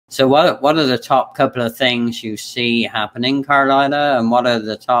So what are the top couple of things you see happening, Carlotta, and what are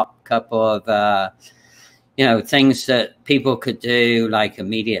the top couple of things that people could do like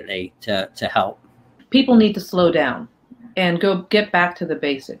immediately to help? People need to slow down and go get back to the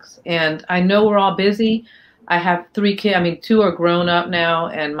basics. And I know we're all busy. I have 3 kids. I mean, 2 are grown up now,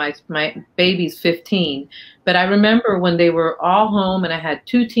 and my baby's 15. But I remember when they were all home, and I had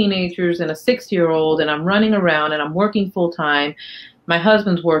 2 teenagers and a 6-year-old, and I'm running around and I'm working full time. My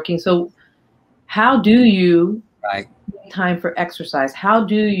husband's working. So how do you Right. make time for exercise? How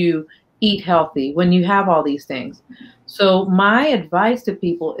do you eat healthy when you have all these things? So my advice to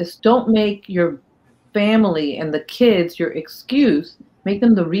people is don't make your family and the kids your excuse, make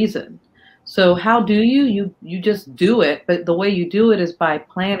them the reason. So how do you just do it, but the way you do it is by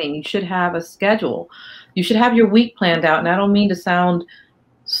planning. You should have a schedule. You should have your week planned out. And I don't mean to sound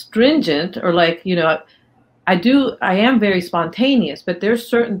stringent or like, I am very spontaneous, but there's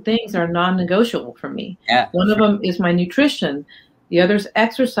certain things that are non-negotiable for me. Yeah. One of them is my nutrition. The other's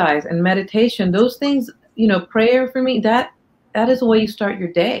exercise and meditation. Those things, prayer for me, that is the way you start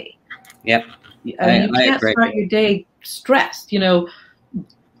your day. Yep. You can't start your day stressed.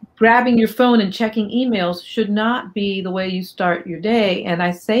 Grabbing your phone and checking emails should not be the way you start your day. And I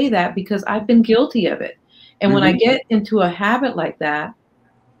say that because I've been guilty of it. And when I get into a habit like that,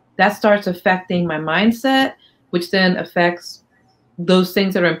 that starts affecting my mindset, which then affects those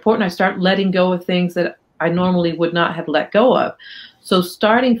things that are important. I start letting go of things that I normally would not have let go of. So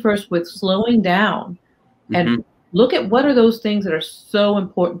starting first with slowing down and look at what are those things that are so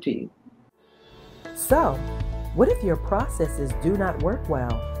important to you. So, what if your processes do not work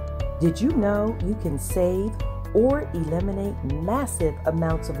well? Did you know you can save or eliminate massive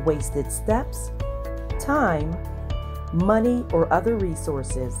amounts of wasted steps, time, money, or other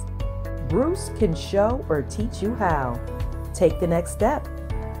resources? Bruce can show or teach you how. Take the next step.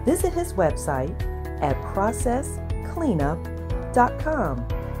 Visit his website at processcleanup.com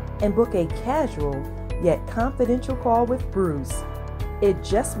and book a casual yet confidential call with Bruce. It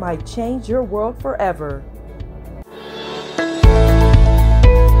just might change your world forever.